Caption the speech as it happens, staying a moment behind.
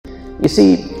You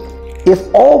see,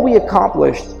 if all we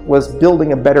accomplished was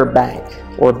building a better bank,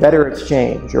 or a better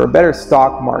exchange, or a better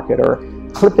stock market, or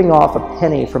clipping off a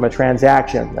penny from a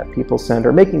transaction that people send,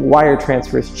 or making wire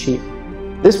transfers cheap,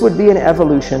 this would be an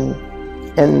evolution,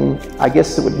 and I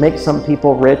guess it would make some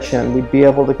people rich, and we'd be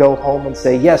able to go home and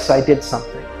say, yes, I did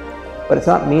something. But it's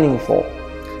not meaningful.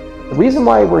 The reason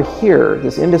why we're here,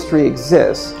 this industry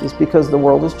exists, is because the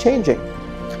world is changing.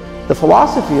 The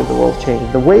philosophy of the world is changing.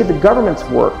 The way the governments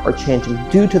work are changing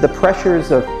due to the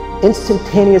pressures of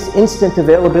instantaneous, instant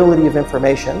availability of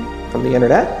information from the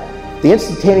internet, the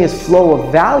instantaneous flow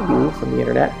of value from the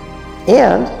internet,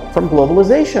 and from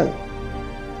globalization.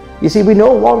 You see, we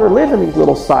no longer live in these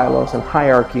little silos and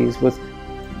hierarchies with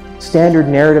standard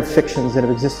narrative fictions that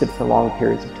have existed for long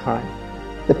periods of time.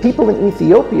 The people in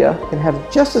Ethiopia can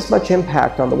have just as much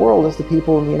impact on the world as the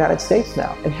people in the United States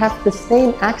now, and have the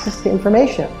same access to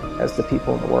information as the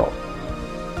people in the world.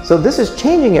 So this is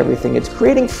changing everything. It's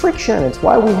creating friction. It's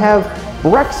why we have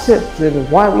Brexit, and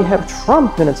why we have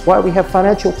Trump, and it's why we have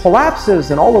financial collapses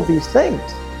and all of these things.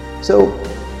 So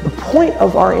the point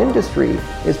of our industry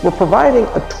is we're providing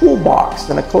a toolbox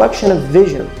and a collection of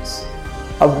visions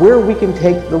of where we can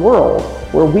take the world,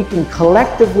 where we can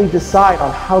collectively decide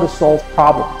on how to solve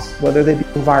problems, whether they be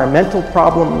environmental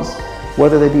problems,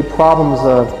 whether they be problems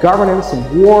of governance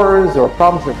and wars, or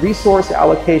problems of resource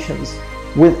allocations,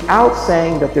 without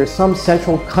saying that there's some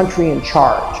central country in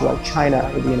charge, like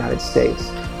China or the United States,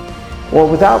 or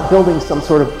without building some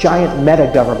sort of giant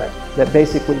meta-government that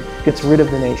basically gets rid of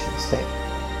the nation state.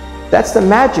 That's the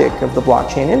magic of the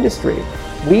blockchain industry.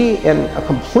 We, in a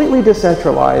completely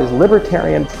decentralized,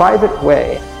 libertarian, private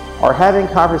way, are having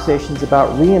conversations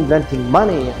about reinventing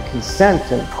money and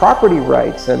consent and property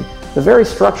rights and the very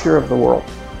structure of the world.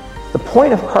 The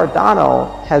point of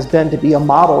Cardano has been to be a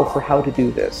model for how to do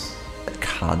this.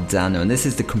 Cardano, and this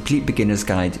is the complete beginner's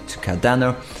guide to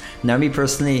Cardano. Now, me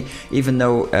personally, even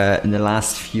though in the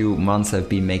last few months I've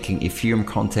been making Ethereum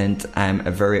content, I'm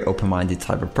a very open-minded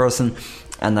type of person,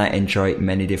 and I enjoy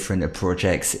many different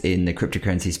projects in the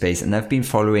cryptocurrency space, and I've been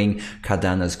following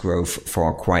Cardano's growth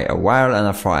for quite a while, and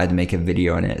I thought I'd make a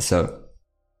video on it. So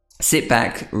sit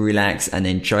back, relax, and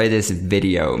enjoy this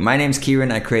video. My name's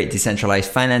Kieran. I create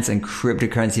decentralized finance and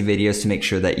cryptocurrency videos to make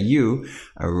sure that you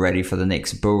are ready for the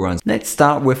next bull run. Let's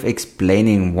start with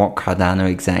explaining what Cardano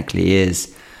exactly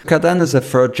is. Cardano is a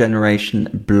third generation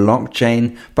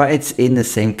blockchain, but it's in the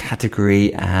same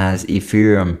category as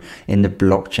Ethereum, in the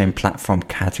blockchain platform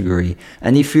category.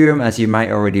 And Ethereum, as you might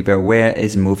already be aware,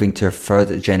 is moving to a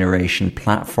third generation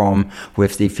platform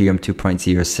with the Ethereum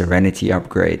 2.0 Serenity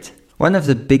upgrade. One of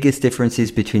the biggest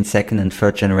differences between second and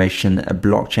third generation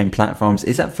blockchain platforms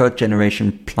is that third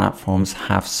generation platforms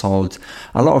have solved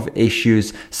a lot of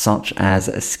issues such as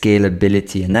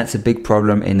scalability, and that's a big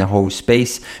problem in the whole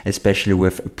space, especially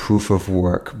with proof of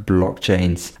work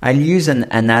blockchains. I'll use an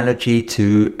analogy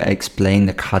to explain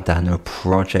the Cardano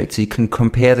project. So you can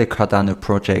compare the Cardano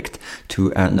project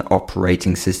to an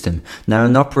operating system. Now,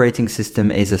 an operating system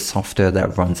is a software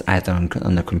that runs either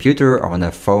on a computer or on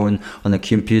a phone. On a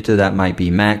computer, that might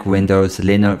be Mac, Windows,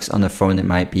 Linux. On a phone, it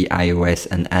might be iOS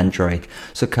and Android.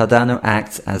 So Cardano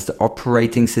acts as the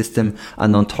operating system,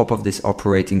 and on top of this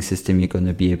operating system, you're going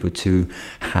to be able to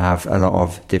have a lot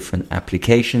of different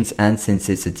applications. And since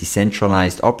it's a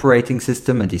decentralized operating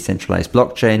system, a decentralized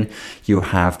blockchain, you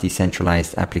have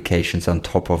decentralized applications on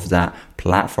top of that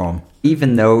platform.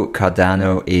 Even though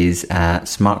Cardano is a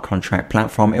smart contract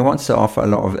platform, it wants to offer a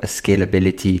lot of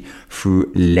scalability through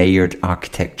layered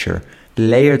architecture.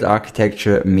 Layered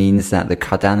architecture means that the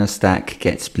Cardano stack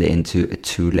gets split into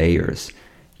two layers.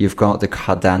 You've got the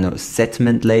Cardano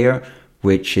settlement layer,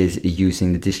 which is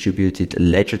using the distributed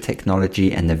ledger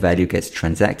technology, and the value gets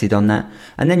transacted on that.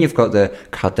 And then you've got the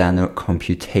Cardano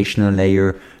computational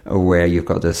layer, where you've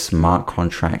got the smart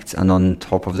contracts. And on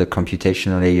top of the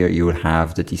computational layer, you will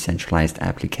have the decentralized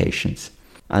applications.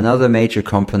 Another major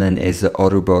component is the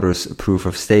Ouroboros proof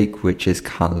of stake, which is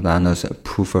Cardano's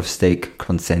proof of stake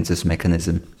consensus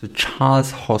mechanism. So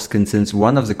Charles Hoskinson,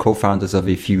 one of the co-founders of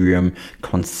Ethereum,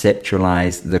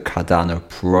 conceptualized the Cardano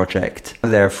project.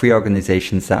 There are 3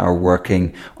 organizations that are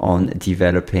working on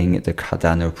developing the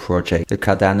Cardano project. The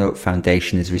Cardano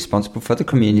Foundation is responsible for the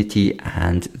community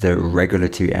and the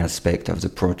regulatory aspect of the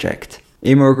project.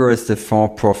 Emurgo is the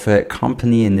for-profit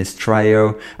company in this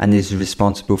trio and is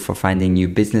responsible for finding new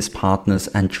business partners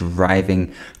and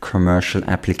driving commercial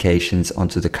applications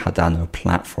onto the Cardano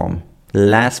platform.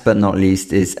 Last but not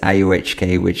least is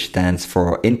IOHK, which stands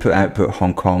for Input Output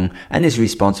Hong Kong, and is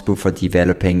responsible for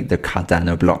developing the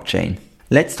Cardano blockchain.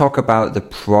 Let's talk about the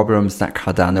problems that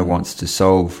Cardano wants to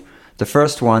solve. The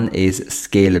first one is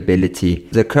scalability.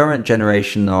 The current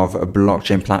generation of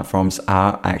blockchain platforms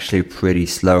are actually pretty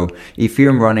slow.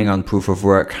 Ethereum running on proof of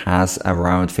work has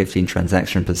around 15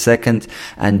 transactions per second,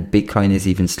 and Bitcoin is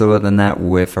even slower than that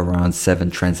with around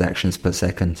 7 transactions per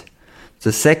second.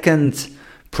 The second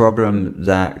problem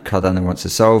that Cardano wants to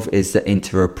solve is the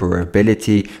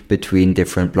interoperability between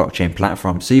different blockchain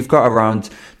platforms. So you've got around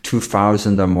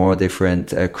 2,000 or more different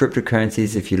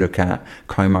cryptocurrencies if you look at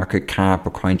CoinMarketCap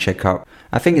or CoinCheckup.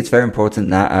 I think it's very important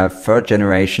that a third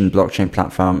generation blockchain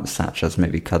platform such as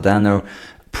maybe Cardano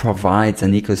provides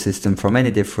an ecosystem for many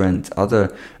different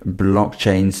other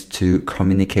blockchains to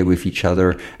communicate with each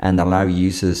other and allow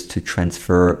users to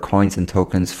transfer coins and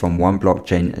tokens from one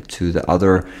blockchain to the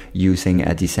other using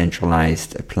a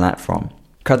decentralized platform.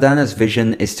 Cardano's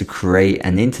vision is to create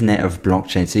an internet of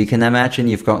blockchains. So you can imagine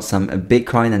you've got some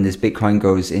Bitcoin, and this Bitcoin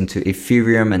goes into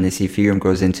Ethereum, and this Ethereum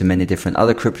goes into many different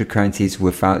other cryptocurrencies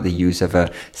without the use of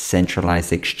a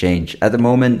centralized exchange. At the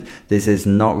moment, this is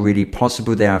not really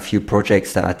possible. There are a few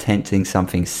projects that are attempting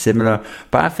something similar,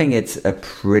 but I think it's a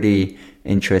pretty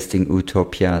interesting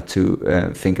utopia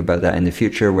to think about that in the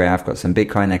future, where I've got some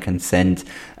Bitcoin, I can send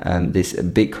this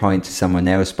Bitcoin to someone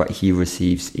else, but he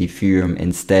receives Ethereum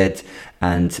instead,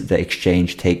 and the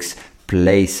exchange takes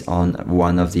place on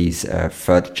one of these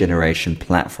third generation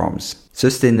platforms.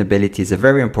 Sustainability is a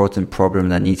very important problem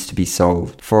that needs to be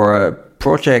solved. For a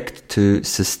project to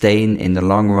sustain in the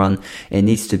long run, it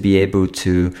needs to be able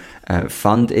to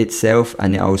fund itself,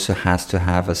 and it also has to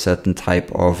have a certain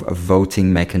type of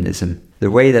voting mechanism. The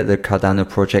way that the Cardano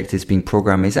project is being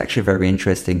programmed is actually very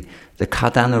interesting. The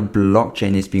Cardano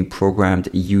blockchain is being programmed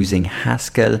using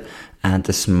Haskell, and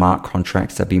the smart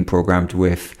contracts are being programmed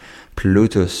with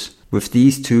Plutus. With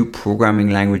these two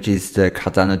programming languages, the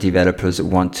Cardano developers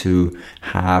want to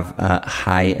have a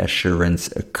high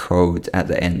assurance code at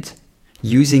the end.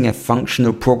 Using a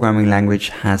functional programming language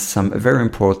has some very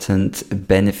important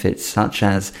benefits, such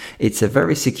as it's a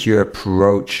very secure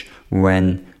approach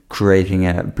when creating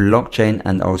a blockchain,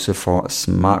 and also for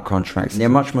smart contracts. They're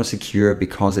much more secure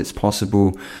because it's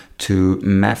possible to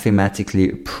mathematically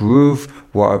prove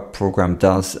what a program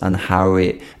does and how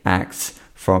it acts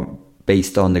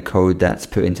based on the code that's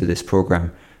put into this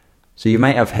program. So you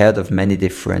might have heard of many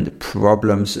different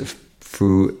problems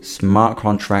through smart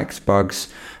contracts bugs,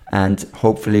 and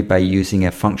hopefully by using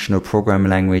a functional programming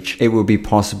language, it will be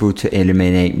possible to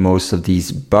eliminate most of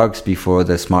these bugs before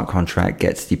the smart contract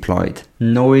gets deployed.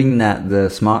 Knowing that the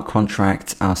smart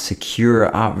contracts are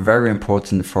secure are very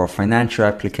important for financial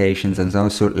applications and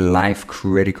also life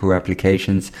critical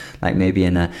applications, like maybe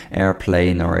in an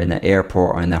airplane or in an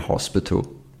airport or in a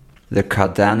hospital. The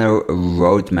Cardano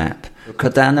roadmap.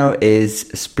 Cardano is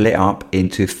split up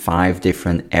into 5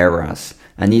 different eras.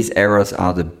 And these eras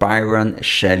are the Byron,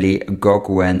 Shelley,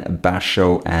 Goguen,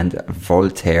 Basho, and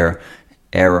Voltaire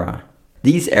era.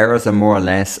 These eras are more or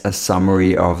less a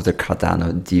summary of the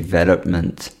Cardano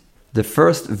development. The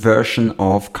first version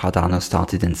of Cardano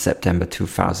started in September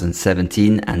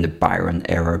 2017, and the Byron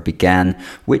era began,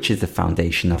 which is the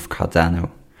foundation of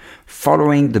Cardano.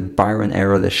 Following the Byron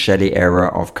era, the Shelley era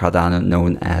of Cardano,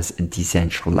 known as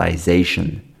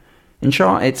decentralization. In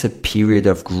short, it's a period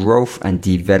of growth and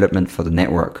development for the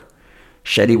network.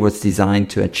 Shelley was designed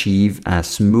to achieve a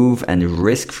smooth and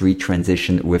risk-free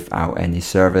transition without any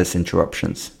service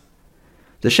interruptions.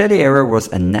 The Shelley era was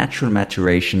a natural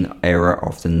maturation era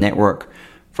of the network,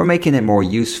 for making it more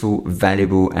useful,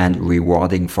 valuable, and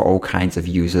rewarding for all kinds of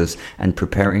users and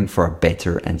preparing for a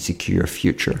better and secure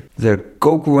future. The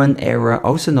Goguen era,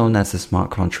 also known as the smart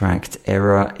contract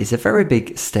era, is a very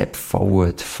big step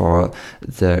forward for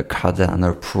the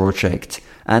Cardano project.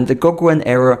 And the Goguen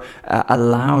era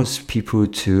allows people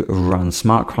to run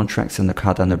smart contracts on the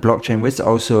Cardano blockchain, which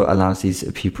also allows these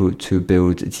people to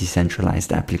build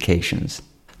decentralized applications.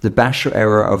 The Basho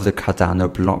era of the Cardano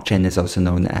blockchain is also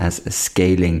known as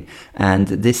scaling, and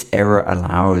this era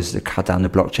allows the Cardano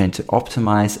blockchain to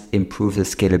optimize, improve the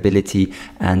scalability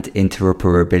and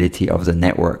interoperability of the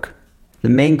network. The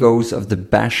main goals of the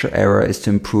Basho era is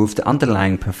to improve the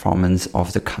underlying performance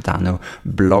of the Cardano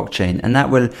blockchain, and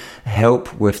that will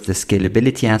help with the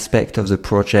scalability aspect of the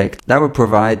project. That will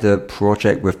provide the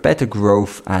project with better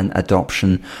growth and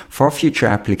adoption for future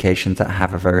applications that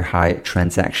have a very high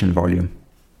transaction volume.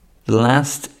 The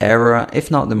last era, if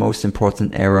not the most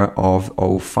important era of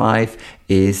 05,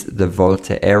 is the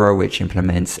Volta era, which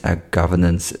implements a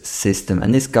governance system.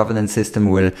 And this governance system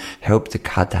will help the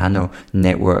Cardano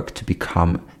network to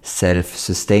become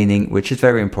self-sustaining, which is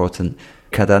very important.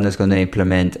 Cardano is going to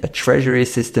implement a treasury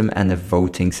system and a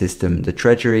voting system. The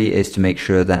treasury is to make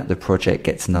sure that the project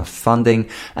gets enough funding,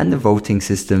 and the voting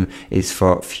system is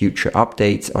for future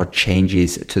updates or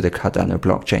changes to the Cardano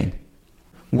blockchain.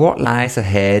 What lies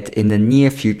ahead in the near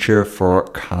future for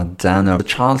Cardano?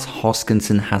 Charles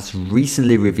Hoskinson has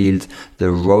recently revealed the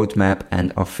roadmap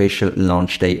and official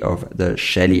launch date of the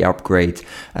Shelley upgrade,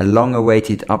 a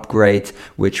long-awaited upgrade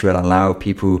which will allow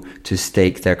people to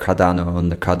stake their Cardano on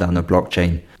the Cardano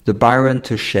blockchain. The Byron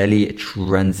to Shelley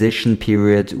transition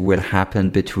period will happen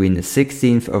between the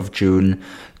 16th of June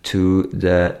to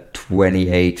the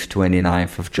 28th,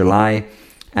 29th of July.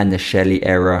 And the Shelley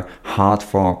era hard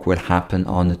fork will happen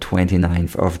on the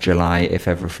 29th of July if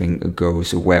everything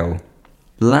goes well.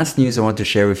 The last news I want to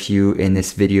share with you in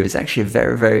this video is actually a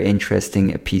very, very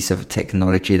interesting piece of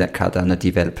technology that Cardano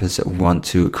developers want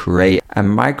to create. A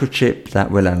microchip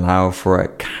that will allow for a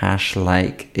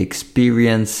cash-like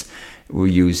experience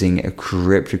using a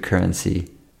cryptocurrency.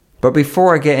 But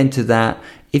before I get into that,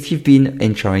 if you've been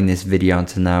enjoying this video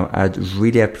until now, I'd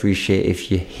really appreciate if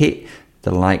you hit the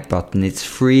like button. It's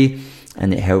free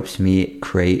and it helps me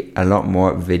create a lot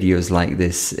more videos like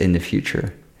this in the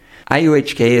future.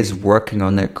 IOHK is working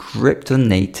on a crypto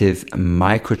native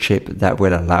microchip that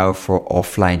will allow for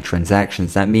offline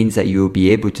transactions. That means that you will be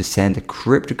able to send a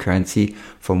cryptocurrency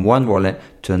from one wallet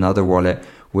to another wallet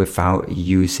without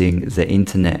using the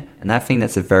internet. And I think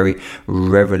that's a very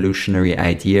revolutionary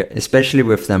idea, especially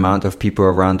with the amount of people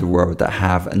around the world that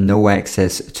have no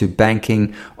access to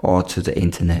banking or to the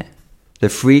internet. The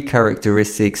three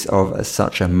characteristics of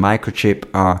such a microchip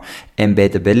are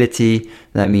embeddability.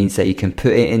 That means that you can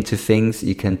put it into things.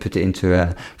 You can put it into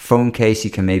a phone case.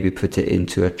 You can maybe put it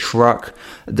into a truck.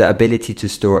 The ability to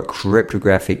store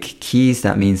cryptographic keys.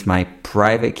 That means my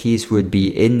private keys would be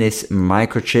in this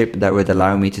microchip that would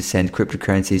allow me to send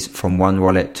cryptocurrencies from one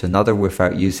wallet to another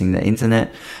without using the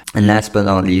internet. And last but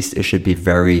not least, it should be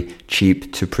very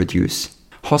cheap to produce.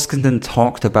 Hoskinson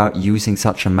talked about using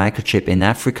such a microchip in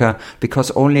Africa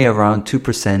because only around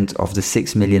 2% of the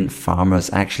 6 million farmers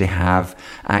actually have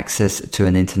access to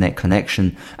an internet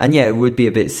connection. And yeah, it would be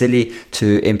a bit silly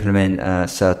to implement a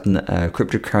certain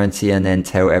cryptocurrency and then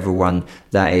tell everyone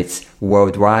that it's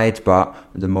worldwide, but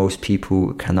the most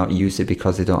people cannot use it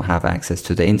because they don't have access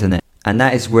to the internet. And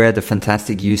that is where the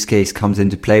fantastic use case comes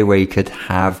into play, where you could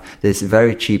have this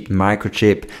very cheap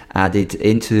microchip added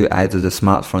into either the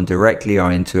smartphone directly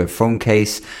or into a phone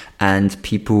case, and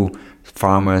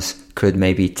farmers could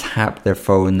maybe tap their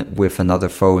phone with another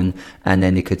phone, and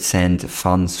then they could send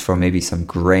funds for maybe some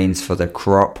grains for their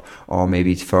crop or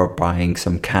maybe for buying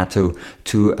some cattle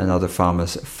to another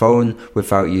farmer's phone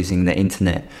without using the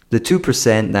internet. The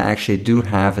 2% that actually do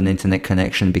have an internet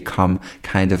connection become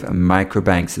kind of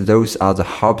microbanks. Those are the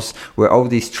hubs where all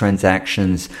these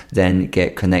transactions then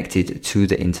get connected to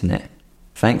the internet.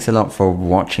 Thanks a lot for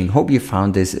watching. Hope you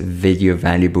found this video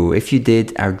valuable. If you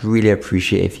did, I'd really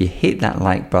appreciate if you hit that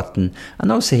like button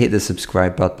and also hit the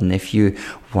subscribe button if you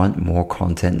want more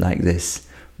content like this.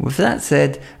 With that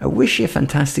said, I wish you a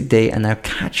fantastic day and I'll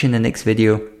catch you in the next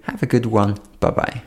video. Have a good one. Bye bye.